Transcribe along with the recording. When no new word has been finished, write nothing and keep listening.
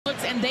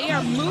and they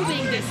are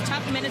moving this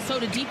tough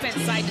Minnesota defense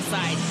side to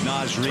side.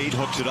 Naz Reid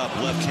hooks it up,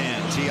 left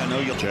hand. T, I know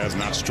you'll. Jazz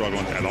not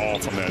struggling at all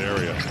from that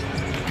area.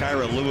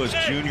 Kyra Lewis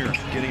Jr.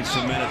 getting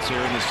some minutes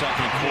here in the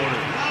second quarter.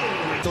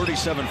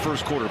 37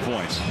 first quarter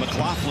points.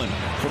 McLaughlin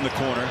from the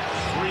corner.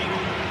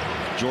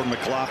 Jordan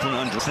McLaughlin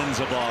under sends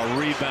the ball.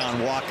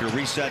 Rebound. Walker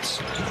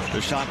resets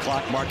the shot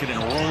clock market and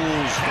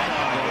rolls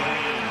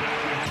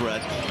down.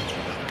 Threat.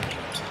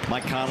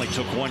 Mike Conley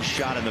took one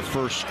shot in the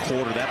first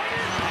quarter. That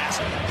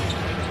pass,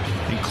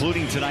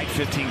 including tonight,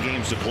 15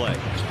 games to play.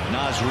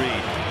 Naz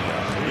Reid.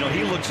 You know,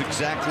 he looks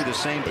exactly the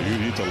same. You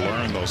need to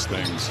learn those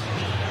things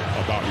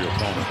about your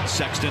opponent.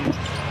 Sexton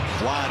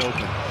wide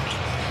open.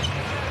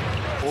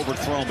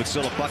 Overthrown, but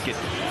still a bucket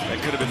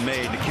that could have been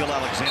made. Nickeil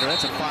Alexander,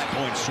 that's a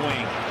 5-point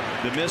swing.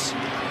 The miss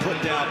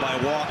put down by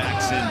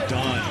Jackson,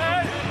 done.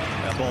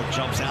 That ball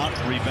jumps out,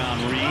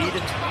 rebound Reid,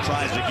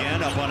 tries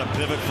again, up on a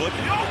pivot foot.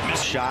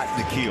 Miss shot,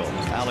 Nickeil.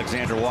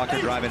 Alexander Walker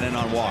driving in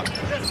on Walk.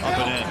 Up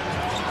and in.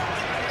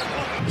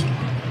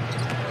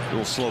 A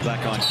little slow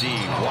back on D.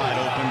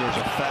 Wide open, there's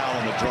a foul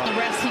on the draw. The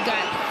rest, he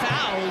got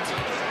fouled.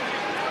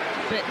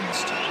 But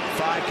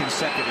 5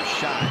 consecutive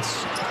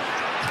shots.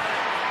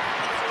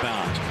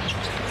 Bound.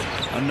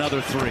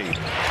 Another 3.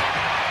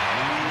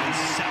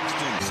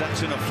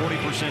 Sexton a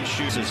 40%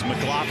 shoots.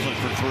 McLaughlin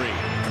for 3.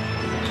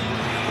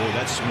 Boy,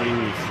 that's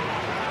smooth.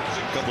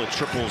 A couple of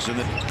triples in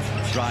the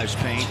drives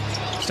paint.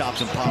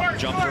 Stops and pop.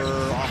 Jumper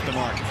off the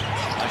mark.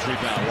 Nice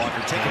rebound.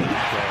 Walker taking it.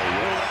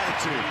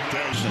 Attitude.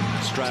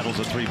 Straddles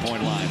the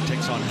 3-point line.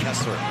 Takes on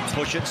Kessler.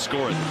 Push it.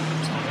 Score it.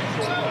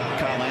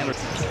 Kyle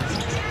Anderson.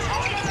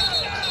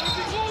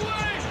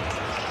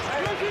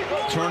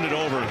 Turned it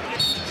over.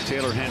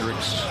 Taylor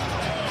Hendricks.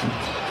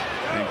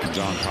 And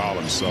John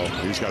Collins, so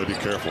he's got to be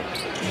careful.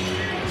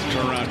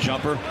 Turnaround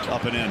jumper,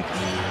 up and in.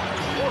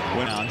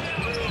 Went on.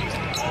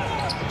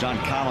 John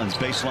Collins,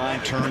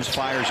 baseline, turns,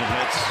 fires, and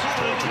hits.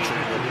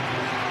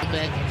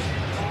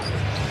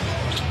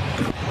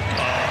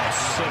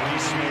 Silky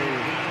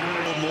smooth.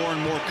 More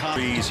and more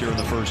copies here in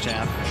the first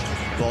half.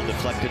 Ball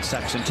deflected.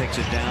 Sexton takes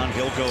it down.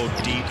 He'll go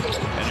deep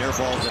and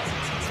airballs it.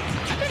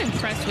 I've been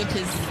impressed with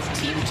his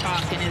team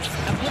talk and his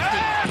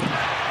uplifting.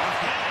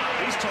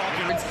 He's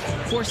talking.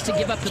 Forced to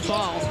give up the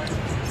ball.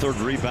 Third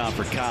rebound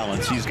for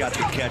Collins. He's got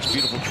the catch.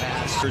 Beautiful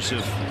pass.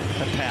 Cursive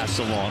pass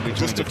along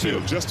between the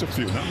two. Just a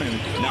few, not many.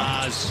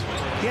 Naz,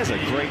 he has a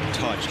great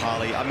touch,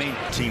 Holly. I mean,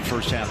 team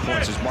first half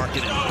points is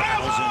market and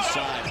battles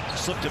inside.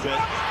 Slipped a bit.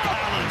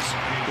 Collins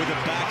with a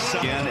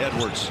backside. Again,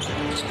 Edwards.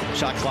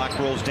 Shot clock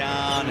rolls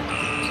down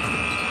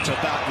to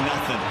about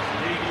nothing.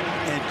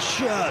 And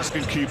just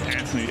can keep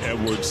Anthony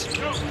Edwards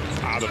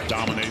out of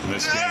dominating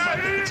this game. I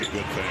think it's a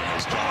good thing.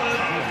 As John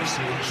Collins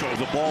shows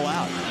the ball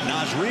out.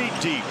 Naz Reid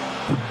deep.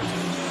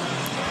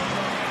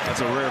 That's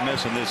a rare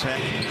miss in this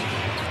half.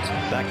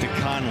 Back to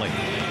Conley.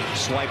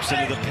 Swipes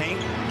into the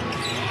paint.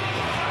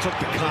 Took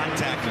the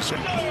contact.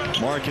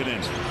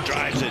 Marketing.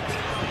 Drives it.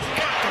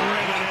 Got the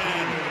ring it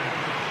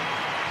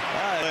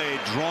in.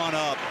 Drawn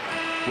up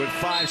with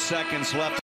 5 seconds left.